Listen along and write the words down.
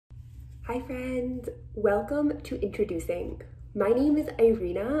Hi friends, welcome to Introducing. My name is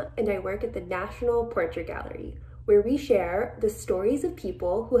Irina and I work at the National Portrait Gallery, where we share the stories of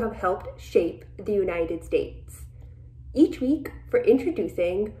people who have helped shape the United States. Each week for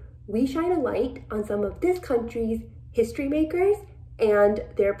Introducing, we shine a light on some of this country's history makers and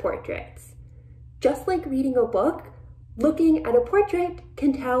their portraits. Just like reading a book, looking at a portrait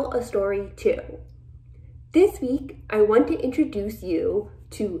can tell a story too. This week, I want to introduce you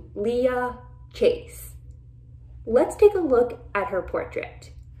to Leah Chase. Let's take a look at her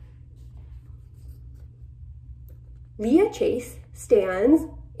portrait. Leah Chase stands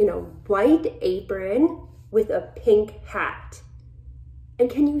in a white apron with a pink hat. And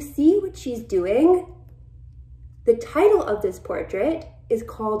can you see what she's doing? The title of this portrait is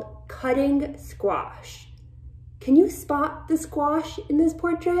called Cutting Squash. Can you spot the squash in this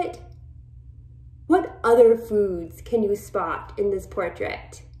portrait? What other foods can you spot in this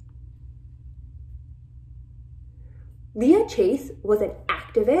portrait? Leah Chase was an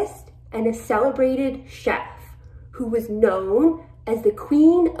activist and a celebrated chef who was known as the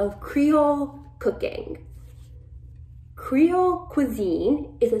Queen of Creole cooking. Creole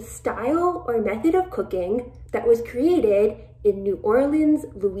cuisine is a style or method of cooking that was created in New Orleans,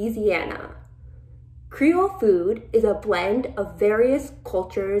 Louisiana. Creole food is a blend of various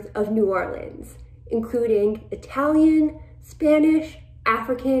cultures of New Orleans, including Italian, Spanish,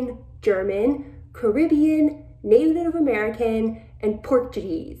 African, German, Caribbean, Native American, and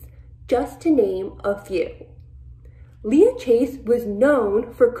Portuguese, just to name a few. Leah Chase was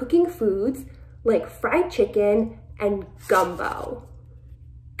known for cooking foods like fried chicken and gumbo.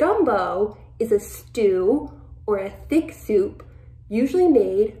 Gumbo is a stew or a thick soup usually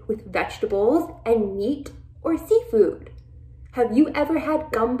made with vegetables and meat or seafood. Have you ever had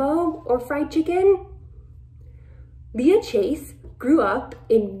gumbo or fried chicken? Leah Chase grew up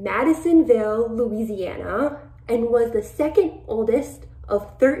in Madisonville, Louisiana, and was the second oldest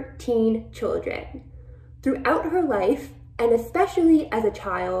of 13 children. Throughout her life, and especially as a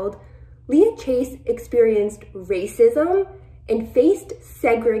child, Leah Chase experienced racism and faced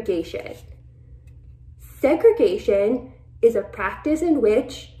segregation. Segregation is a practice in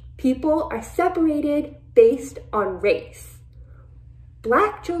which people are separated based on race.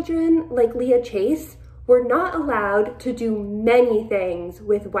 Black children like Leah Chase were not allowed to do many things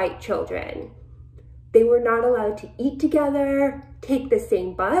with white children. They were not allowed to eat together, take the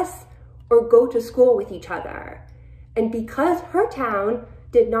same bus, or go to school with each other. And because her town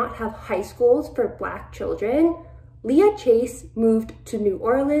did not have high schools for Black children, Leah Chase moved to New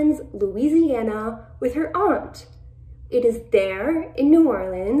Orleans, Louisiana with her aunt. It is there in New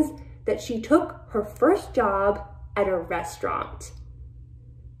Orleans that she took her first job at a restaurant.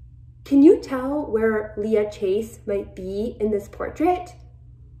 Can you tell where Leah Chase might be in this portrait?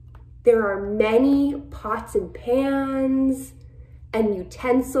 There are many pots and pans and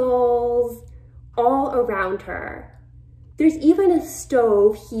utensils all around her. There's even a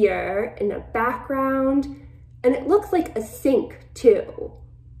stove here in the background, and it looks like a sink too.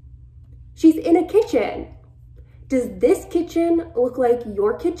 She's in a kitchen. Does this kitchen look like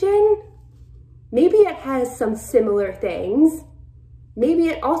your kitchen? Maybe it has some similar things. Maybe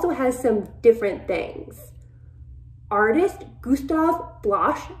it also has some different things. Artist Gustave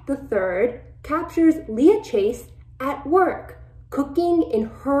Bloch III captures Leah Chase at work, cooking in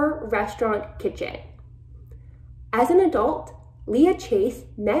her restaurant kitchen. As an adult, Leah Chase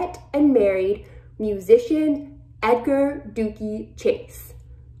met and married musician Edgar Dookie Chase.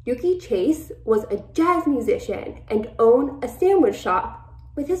 Dookie Chase was a jazz musician and owned a sandwich shop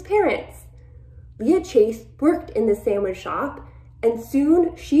with his parents. Leah Chase worked in the sandwich shop, and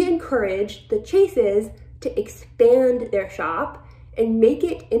soon she encouraged the Chases to expand their shop and make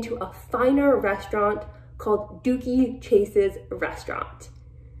it into a finer restaurant called Dookie Chase's Restaurant.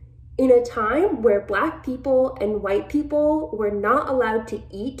 In a time where Black people and white people were not allowed to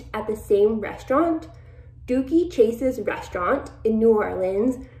eat at the same restaurant, Dookie Chase's Restaurant in New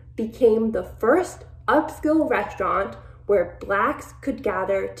Orleans became the first upscale restaurant where Blacks could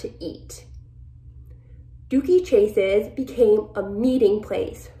gather to eat. Dookie Chase's became a meeting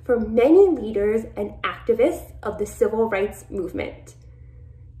place for many leaders and activists of the civil rights movement.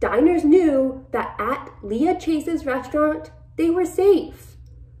 Diners knew that at Leah Chase's restaurant, they were safe.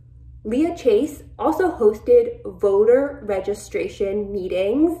 Leah Chase also hosted voter registration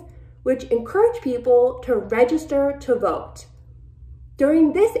meetings, which encouraged people to register to vote.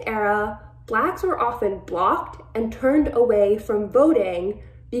 During this era, Blacks were often blocked and turned away from voting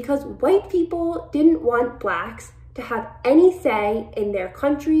because white people didn't want Blacks to have any say in their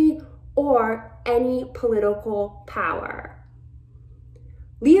country or any political power.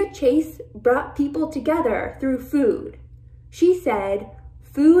 Leah Chase brought people together through food. She said,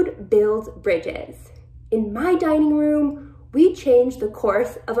 "Food builds bridges. In my dining room, we changed the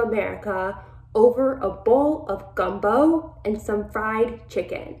course of America over a bowl of gumbo and some fried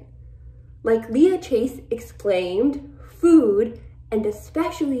chicken." Like Leah Chase exclaimed, food, and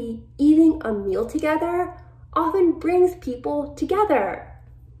especially eating a meal together, often brings people together.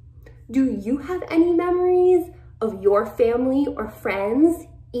 Do you have any memories of your family or friends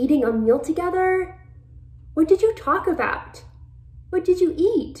eating a meal together? What did you talk about? What did you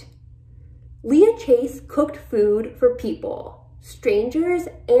eat? Leah Chase cooked food for people, strangers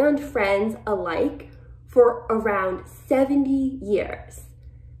and friends alike, for around 70 years.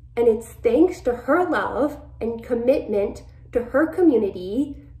 And it's thanks to her love and commitment to her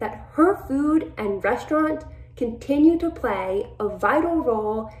community that her food and restaurant continue to play a vital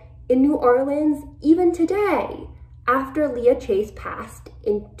role in New Orleans even today, after Leah Chase passed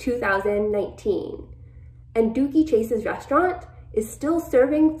in 2019. And Dookie Chase's restaurant is still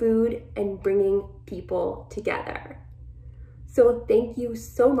serving food and bringing people together. So thank you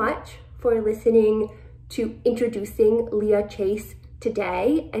so much for listening to Introducing Leah Chase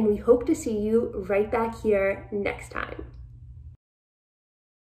today, and we hope to see you right back here next time.